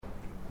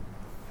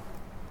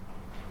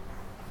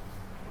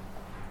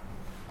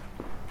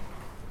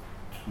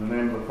In the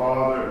name of the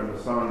Father, and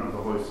the Son, and of the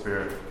Holy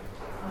Spirit.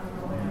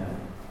 Amen.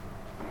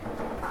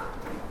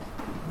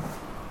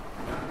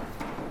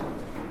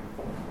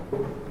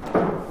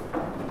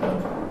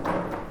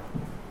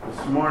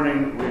 This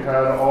morning we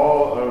had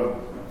all of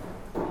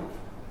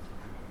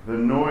the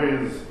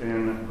noise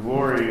and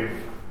glory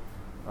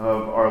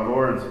of our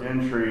Lord's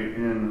entry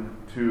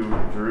into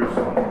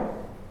Jerusalem.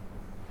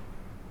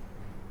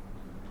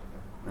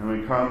 And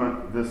we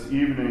come this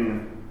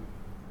evening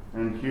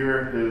and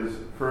hear his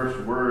first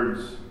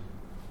words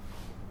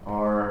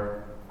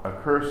are a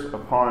curse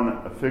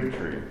upon a fig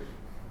tree.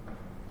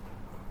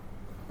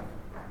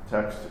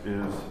 Text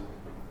is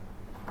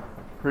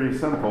pretty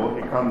simple.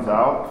 He comes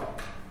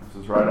out.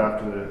 This is right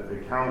after the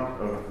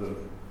account of the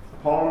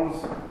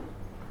palms,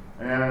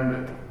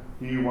 and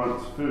he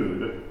wants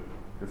food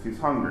because he's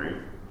hungry.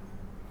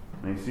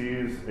 And he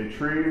sees a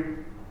tree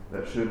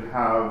that should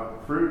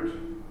have fruit,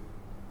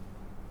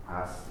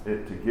 asks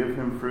it to give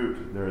him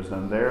fruit. There is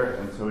none there,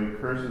 and so he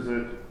curses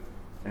it,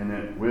 and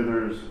it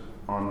withers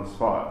on the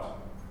spot.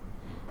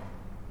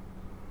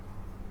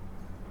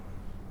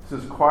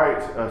 This is quite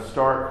a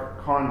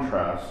stark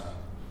contrast,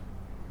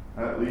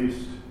 at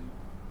least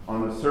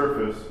on the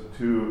surface,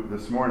 to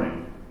this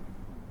morning.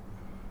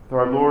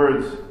 Our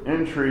Lord's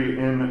entry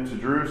into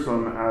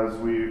Jerusalem, as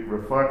we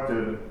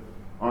reflected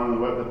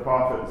on what the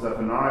prophet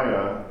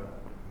Zephaniah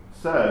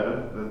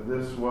said, that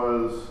this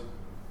was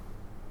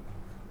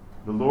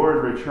the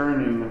Lord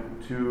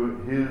returning to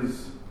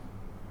his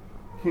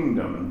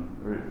kingdom,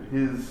 or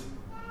his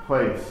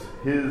place,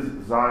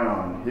 his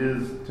Zion,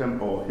 his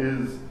temple,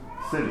 his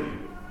city.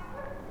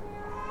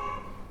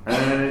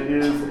 And it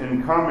is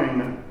in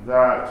coming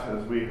that,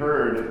 as we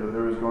heard, that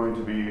there was going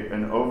to be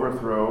an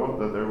overthrow,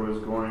 that there was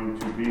going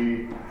to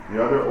be,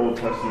 the other Old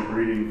Testament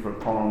reading for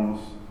Palms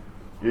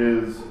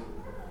is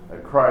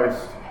that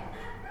Christ,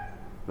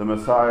 the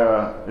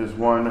Messiah, is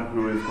one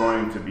who is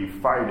going to be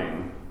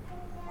fighting.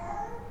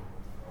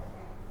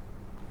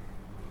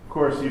 Of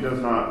course, he does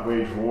not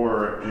wage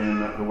war in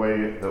the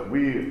way that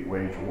we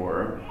wage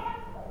war.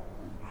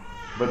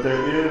 But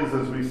there is,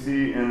 as we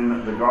see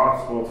in the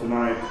gospel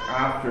tonight,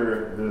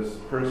 after this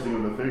cursing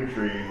of the fig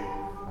tree,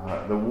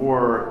 the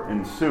war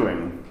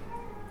ensuing.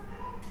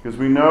 Because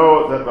we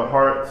know that the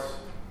hearts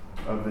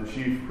of the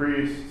chief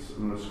priests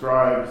and the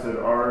scribes had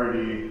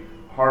already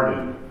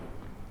hardened.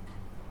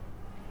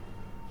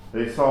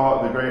 They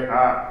saw the great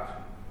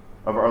act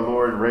of our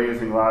Lord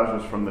raising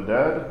Lazarus from the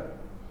dead,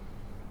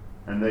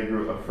 and they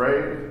grew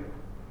afraid,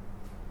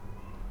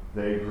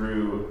 they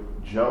grew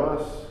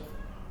jealous,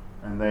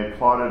 and they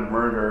plotted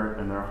murder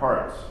in their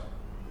hearts.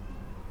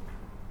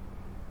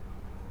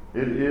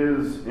 It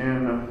is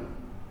in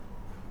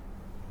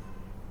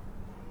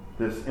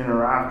this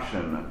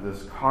interaction,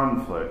 this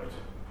conflict,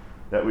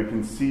 that we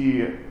can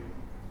see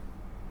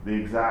the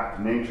exact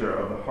nature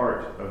of the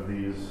heart of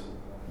these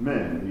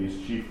men,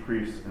 these chief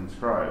priests and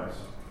scribes.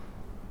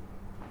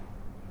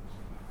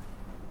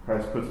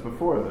 Christ puts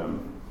before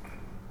them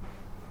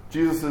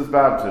Jesus'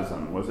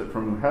 baptism. Was it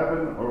from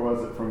heaven or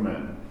was it from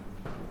men?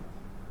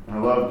 And I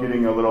love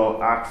getting a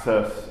little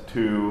access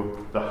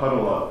to the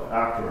huddle up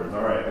afterwards.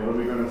 All right, what are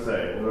we going to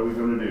say? What are we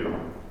going to do?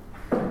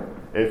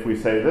 If we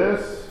say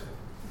this,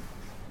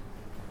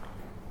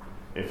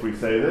 it's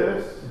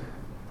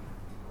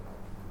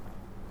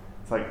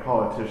like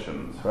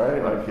politicians,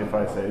 right? Like if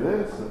I say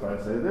this,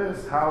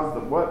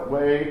 what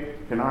way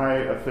can I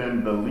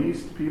offend the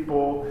least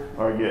people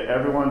or get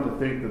everyone to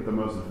think that the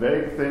most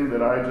vague thing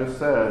that I just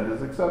said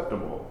is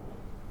acceptable?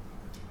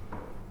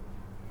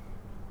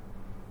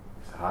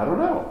 I don't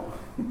know.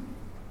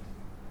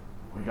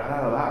 We got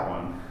out of that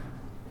one.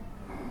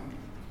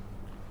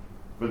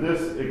 But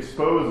this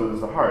exposes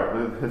the heart,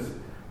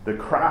 the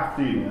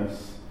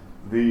craftiness,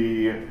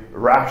 the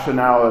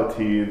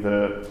rationality,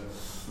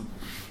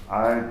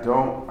 I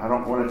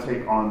don't want to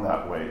take on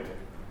that weight.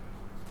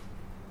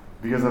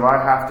 Because if I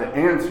have to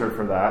answer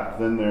for that,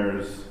 then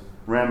there's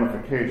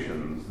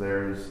ramifications,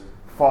 there's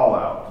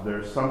fallout,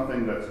 there's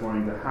something that's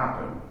going to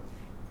happen.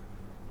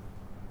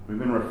 We've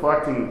been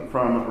reflecting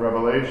from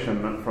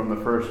Revelation, from the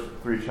first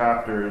 3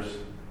 chapters,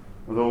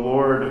 the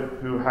Lord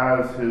who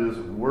has his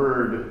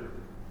word,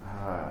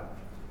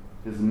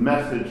 his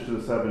message to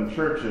the 7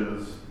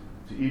 churches,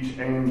 to each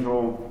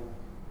angel,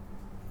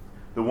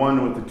 the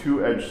one with the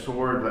 2-edged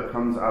sword that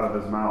comes out of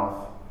his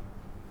mouth.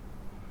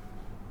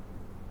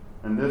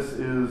 And this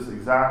is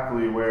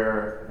exactly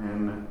where,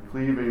 in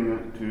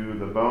cleaving to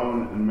the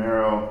bone and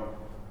marrow,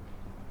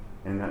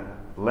 and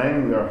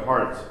laying their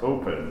hearts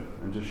open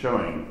and just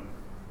showing,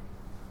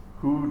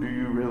 who do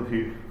you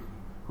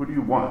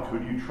want? Who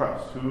do you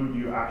trust? Who do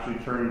you actually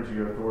turn to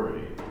your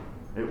authority?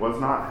 It was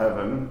not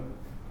heaven.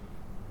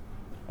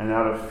 And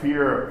out of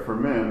fear for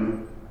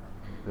men,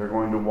 they're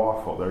going to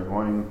waffle. They're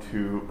going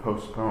to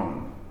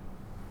postpone.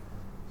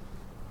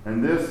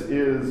 And this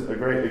is a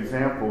great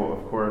example,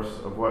 of course,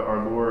 of what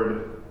our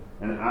Lord,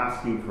 in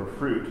asking for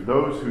fruit,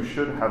 those who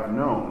should have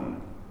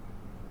known,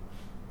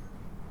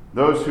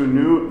 those who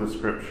knew the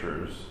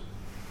scriptures,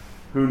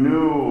 who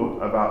knew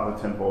about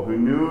the temple, who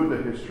knew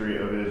the history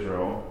of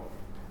Israel,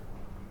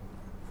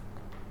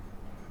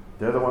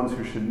 They're the ones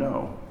who should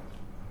know.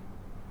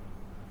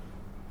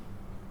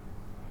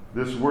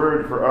 This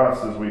word for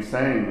us, as we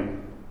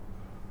sang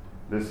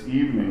this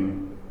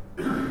evening,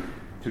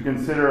 to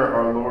consider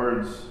our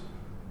Lord's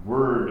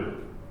word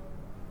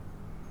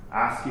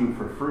asking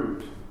for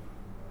fruit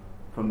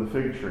from the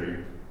fig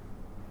tree,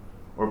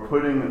 or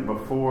putting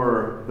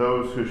before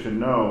those who should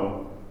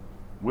know,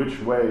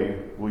 which way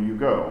will you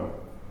go?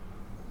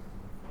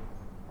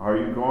 Are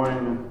you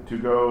going to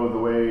go the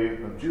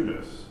way of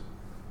Judas?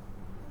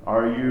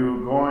 Are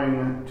you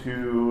going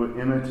to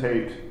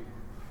imitate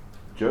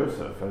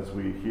Joseph, as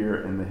we hear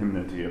in the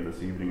hymnody of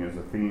this evening as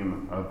a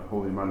theme of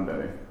Holy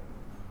Monday,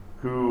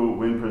 who,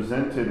 when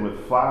presented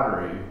with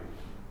flattery,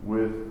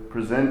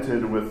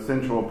 presented with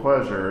sensual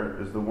pleasure,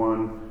 is the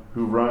one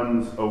who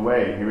runs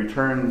away. He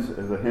returns,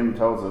 as the hymn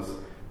tells us,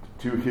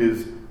 to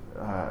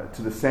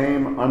the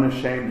same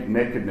unashamed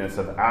nakedness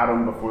of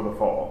Adam before the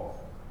fall.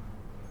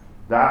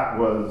 That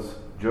was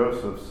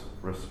Joseph's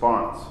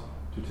response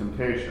to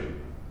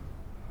temptation.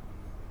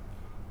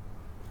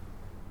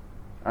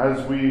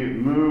 As we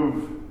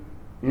move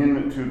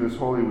into this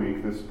Holy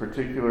Week, this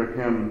particular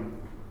hymn,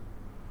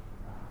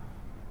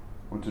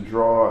 I want to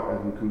draw a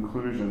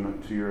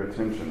conclusion to your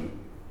attention.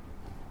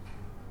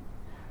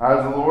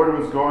 As the Lord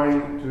was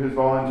going to his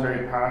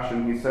voluntary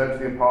passion, he said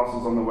to the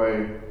apostles on the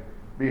way,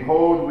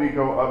 "Behold, we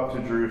go up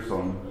to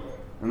Jerusalem,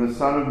 and the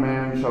Son of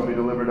Man shall be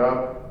delivered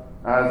up,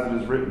 as it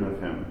is written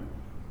of him.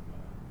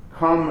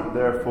 Come,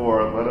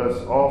 therefore, let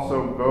us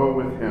also go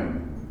with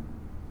him,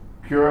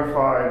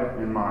 purified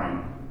in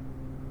mind.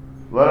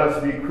 Let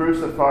us be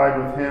crucified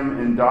with him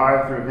and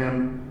die through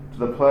him to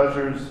the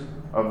pleasures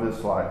of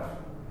this life.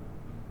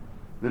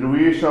 Then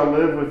we shall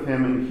live with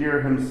him and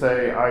hear him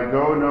say, I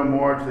go no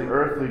more to the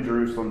earthly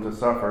Jerusalem to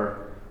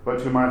suffer, but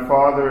to my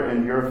Father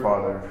and your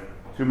Father,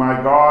 to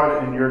my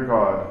God and your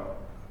God.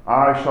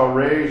 I shall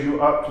raise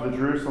you up to the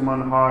Jerusalem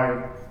on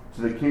high,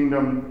 to the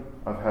kingdom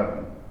of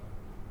heaven."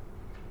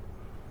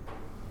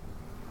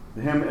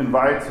 The hymn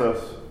invites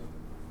us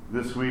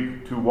this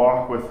week to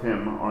walk with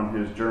him on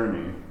his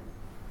journey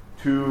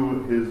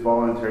to his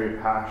voluntary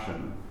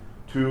passion,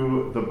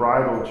 to the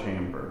bridal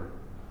chamber,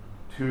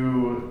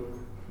 to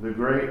the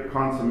great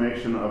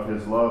consummation of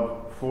his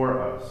love for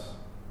us.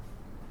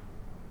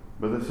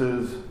 But this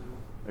is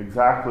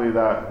exactly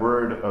that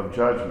word of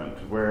judgment,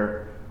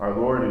 where our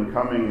Lord, in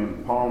coming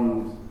in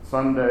Palm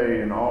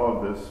Sunday and all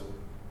of this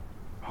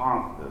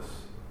pomp,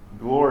 this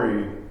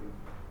glory,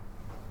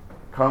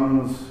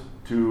 comes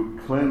to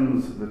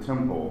cleanse the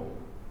temple,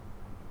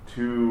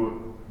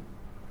 to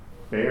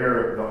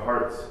bear the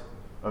hearts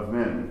of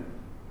men.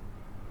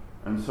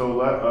 And so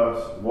let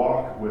us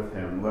walk with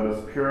him. Let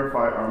us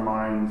purify our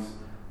minds.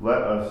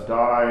 Let us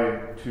die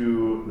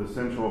to the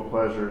sensual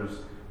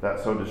pleasures that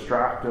so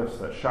distract us,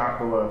 that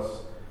shackle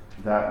us,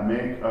 that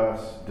make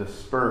us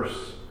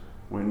disperse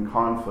when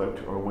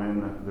conflict or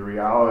when the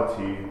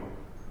reality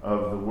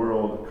of the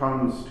world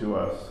comes to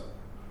us.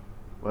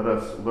 Let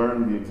us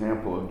learn the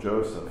example of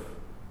Joseph.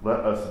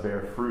 Let us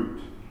bear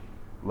fruit.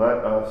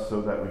 Let us,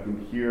 so that we can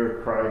hear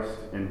Christ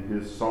in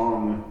his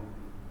song,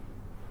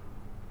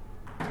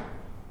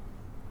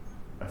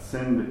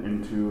 ascend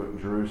into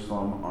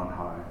Jerusalem on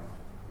high.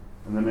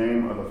 In the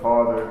name of the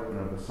Father, and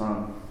of the Son,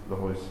 and of the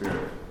Holy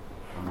Spirit.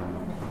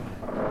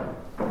 Amen.